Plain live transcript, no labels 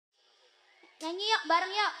Nyanyi yuk,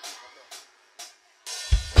 bareng yuk.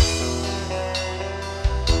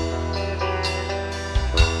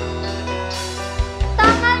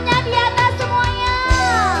 Tangannya di atas semuanya.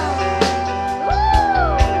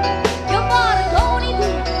 Jempol, daun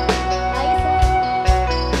itu. Kaisar.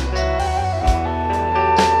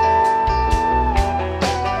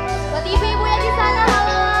 Buat ibu-ibu yang di sana,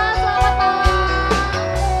 halo, selamat malam.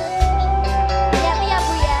 Hati-hati ya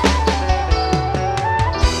Bu ya.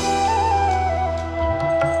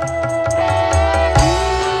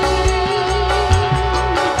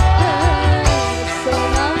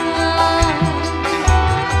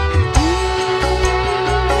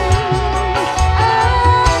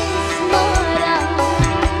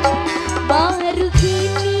 Baru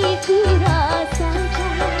kini ku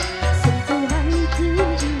rasakan sentuhan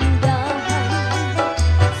keindahan,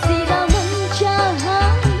 siraman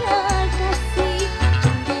cahaya kasih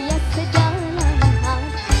dia sedalam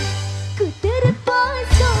hati. Ku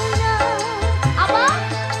terpesona. Apa?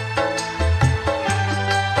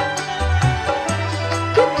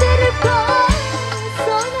 Ku terpesona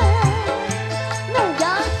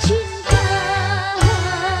nada cinta.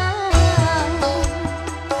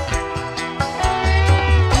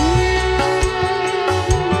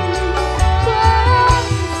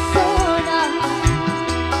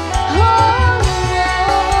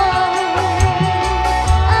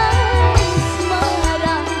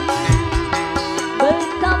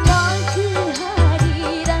 Betapa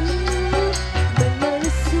kehadiranmu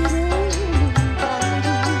mengelus relung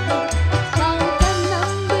kalbu. Kau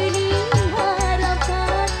tanam benih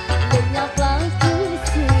harapan, lenyaplah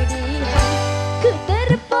kesedihan. Ku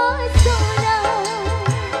terpesona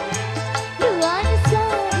nuansa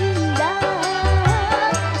indah.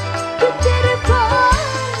 Ku terpesona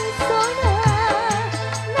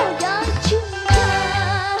nada cinta.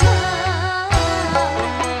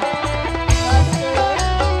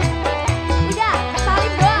 Udah,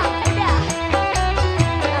 salim doang, udah.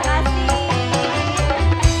 Makasih.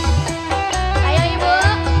 Ayo Ibu,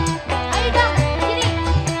 ayo dong, sini.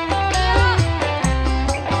 Ayo.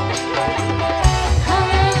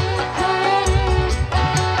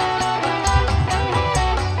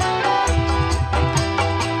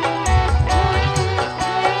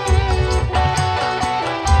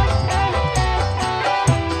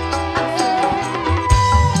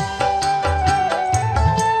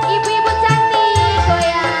 Ibu-ibu cantik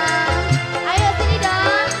goyang. Ayo sini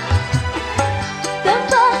dong.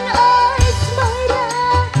 Tembang asmara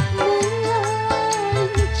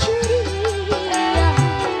mengalun ceria,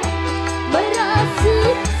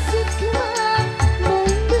 merasuk suka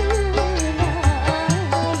membenai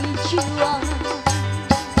jiwa.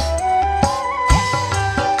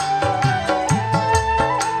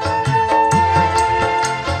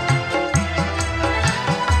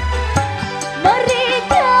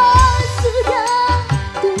 Mereka sudah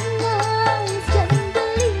tunas dan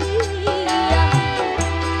belia,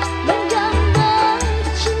 menggambang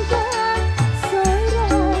cinta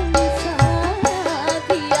seorang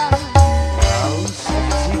satria. Kau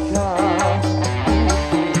saksikan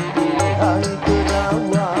pilihan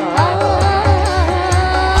berawal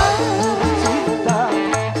cinta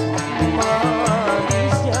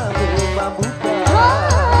manisnya memabukkan,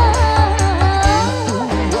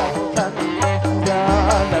 dituangkan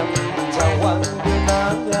dalam cawan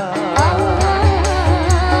kenangan.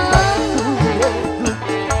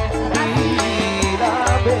 Bila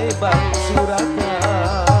bebas suratnya.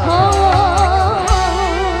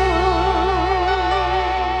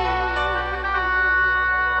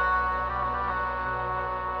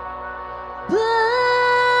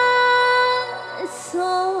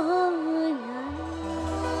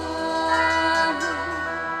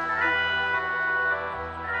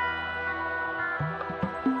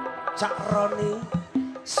 Cak Roni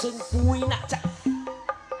sing kuwi nak cak.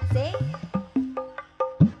 Sing.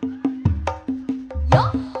 Yo.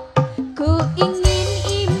 Ku ingin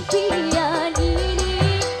impian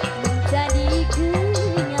ini menjadi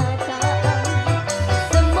kenyataan.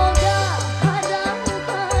 Semoga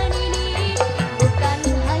harapan ini bukan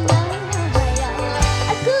hanya hayal.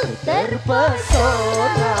 Aku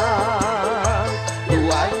Terpesona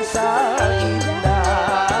nuansa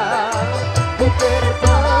indah. Ku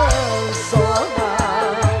terpesona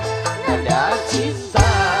nada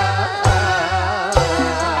cinta.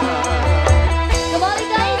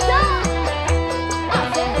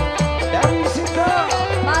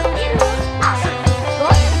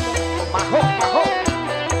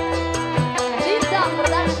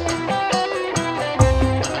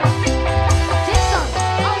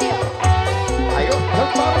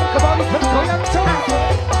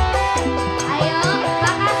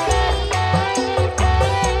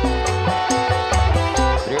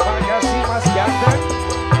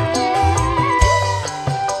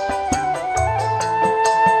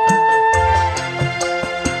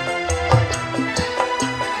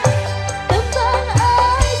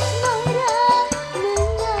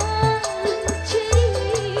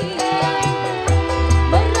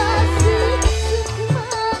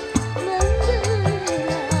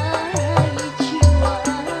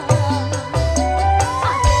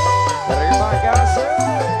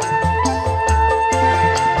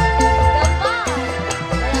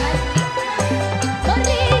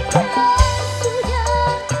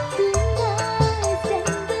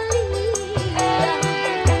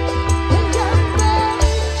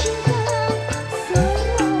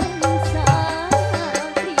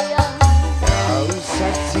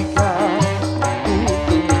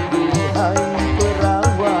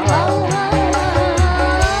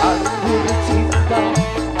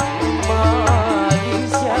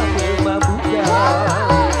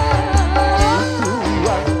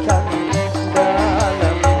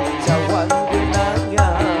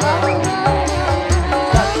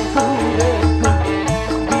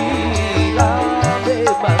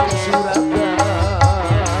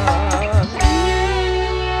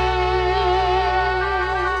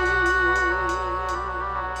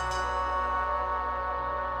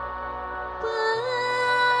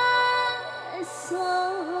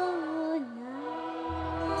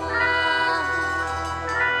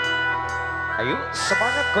 Ayo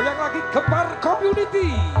semangat goyang lagi Gemar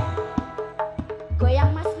Community.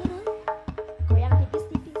 Goyang mas Mira, goyang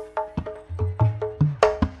tipis-tipis.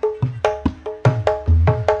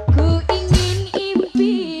 Ku ingin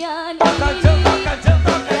impian jadi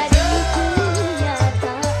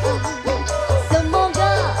kenyataan.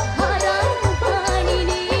 Semoga harapan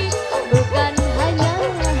ini bukan hanya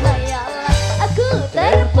hayalan. Aku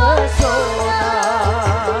terpesona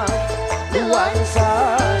nuansa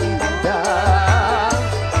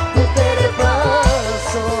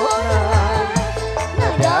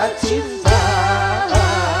cinta.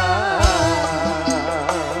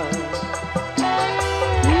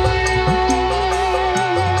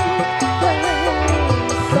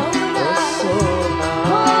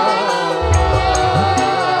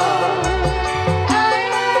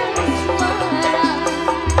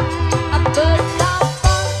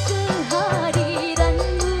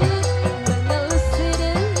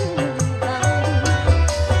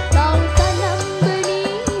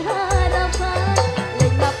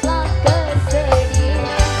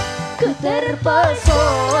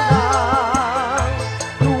 Pesona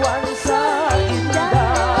nuansa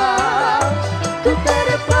indah, ku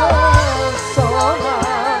terpesona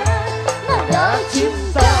nada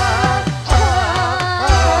cinta.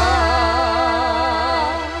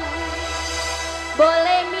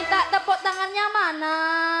 Boleh minta tepuk tangannya mana?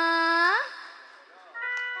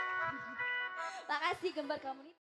 Makasih Gembar Community.